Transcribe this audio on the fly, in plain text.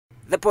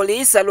The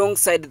police,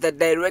 alongside the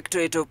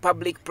Directorate of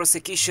Public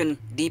Prosecution,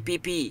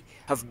 DPP,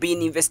 have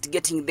been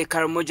investigating the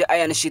Karamoja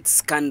iron sheet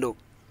scandal.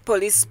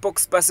 Police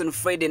spokesperson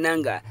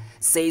Enanga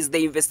says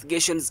the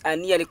investigations are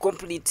nearly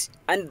complete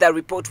and the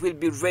report will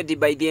be ready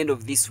by the end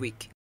of this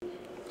week.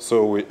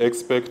 So we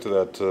expect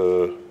that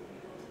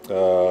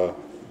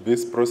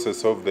this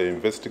process of the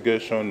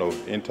investigation,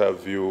 of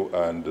interview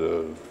and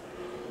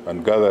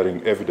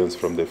gathering evidence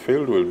from the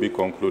field will be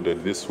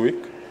concluded this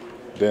week.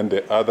 Then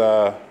the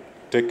other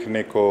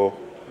technical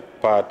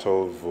part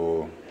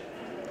of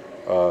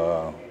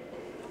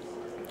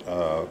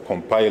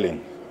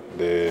compiling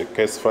the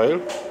case file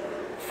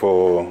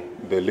for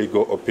the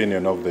legal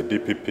opinion of the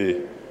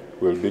DPP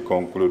will be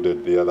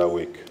concluded the other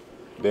week.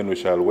 Then we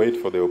shall wait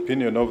for the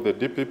opinion of the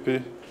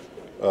DPP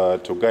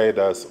to guide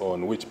us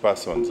on which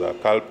persons are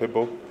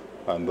culpable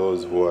and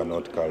those who are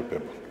not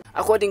culpable.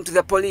 According to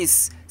the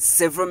police,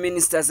 several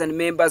ministers and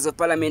members of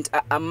parliament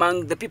are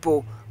among the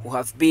people who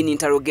have been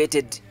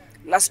interrogated.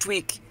 Last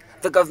week,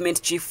 the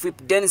government chief whip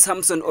Dennis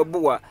Hamson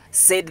Obua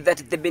said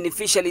that the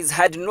beneficiaries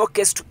had no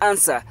case to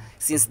answer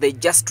since they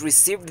just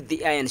received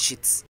the iron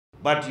sheets.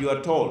 But you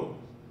are told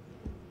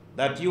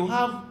that you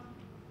have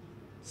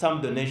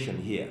some donation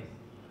here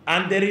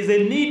and there is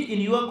a need in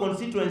your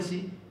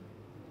constituency,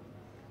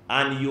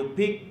 and you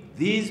pick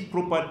these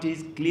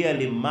properties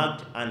clearly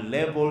marked and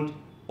labeled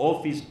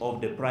Office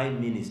of the Prime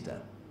Minister,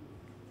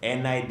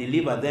 and I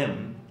deliver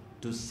them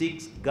to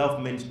 6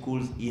 government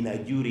schools in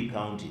Ajuri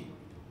County.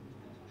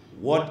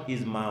 What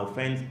is my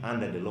offense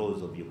under the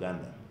laws of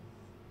Uganda?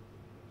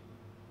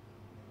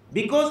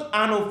 Because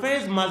an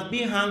offense must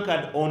be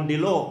anchored on the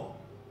law,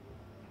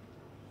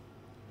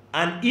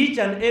 and each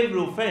and every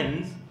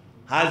offense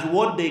has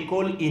what they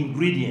call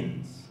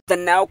ingredients. The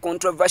now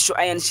controversial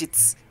iron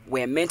sheets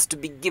were meant to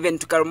be given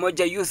to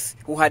Karamoja youth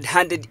who had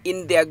handed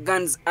in their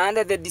guns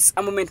under the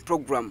disarmament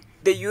program.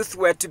 The youth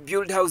were to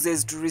build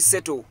houses to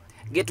resettle,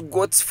 get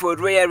goats for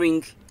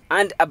rearing,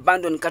 and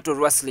abandon cattle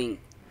rustling.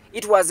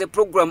 It was a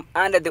program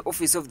under the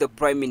office of the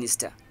Prime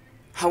Minister.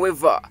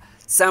 However,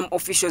 some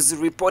officials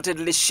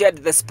reportedly shared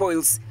the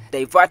spoils,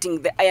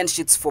 diverting the iron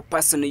sheets for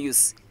personal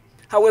use.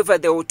 However,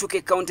 the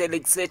Otuke County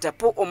legislator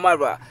Paul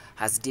Omara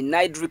has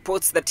denied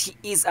reports that he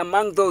is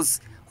among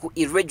those who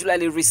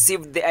irregularly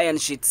received the iron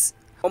sheets.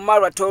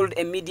 Omara told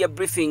a media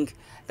briefing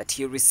that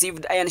he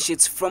received iron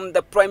sheets from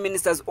the Prime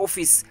Minister's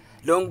office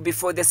long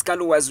before the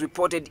scandal was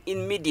reported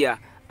in media,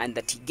 and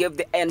that he gave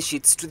the iron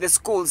sheets to the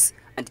schools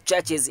and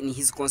churches in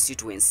his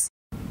constituency.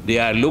 They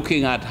are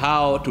looking at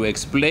how to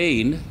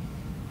explain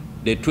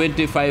the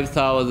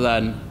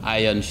 25,000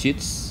 iron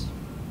sheets,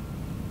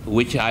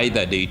 which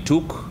either they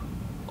took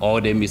or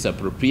they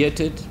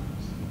misappropriated.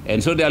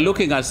 And so they are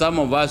looking at some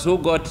of us who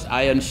got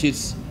iron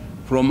sheets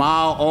from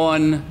our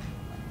own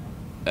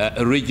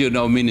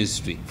regional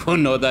ministry for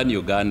northern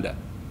Uganda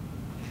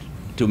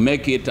to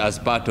make it as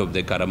part of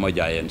the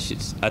Karamoja iron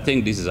sheets. I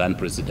think this is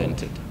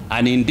unprecedented.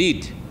 And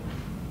indeed,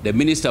 the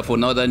Minister for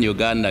Northern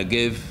Uganda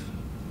gave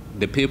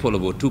the people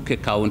of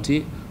Otuke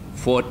County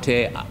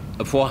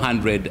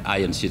 400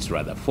 iron sheets,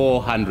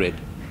 400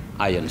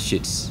 iron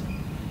sheets.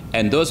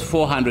 And those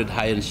 400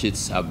 iron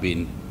sheets have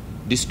been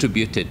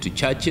distributed to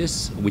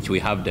churches, which we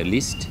have the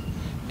list,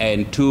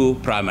 and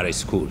 2 primary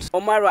schools.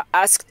 Omara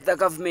asked the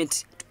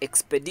government to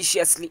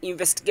expeditiously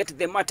investigate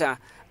the matter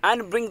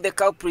and bring the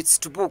culprits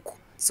to book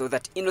so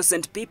that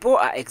innocent people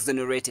are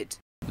exonerated.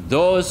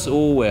 Those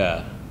who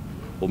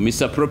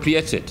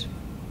misappropriated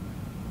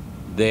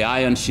the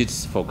iron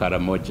sheets for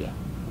Karamoja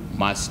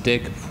must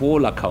take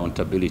full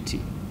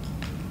accountability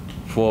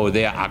for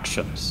their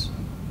actions.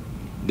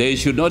 They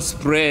should not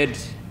spread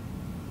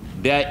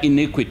their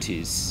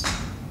iniquities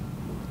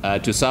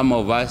to some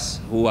of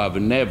us who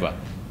have never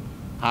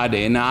had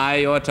an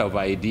iota of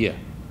idea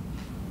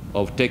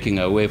of taking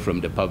away from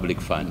the public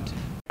fund.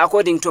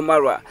 According to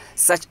Omara,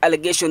 such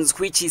allegations,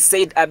 which he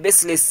said are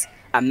baseless,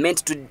 are meant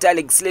to deter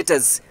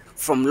legislators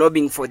from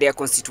lobbying for their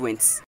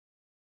constituents.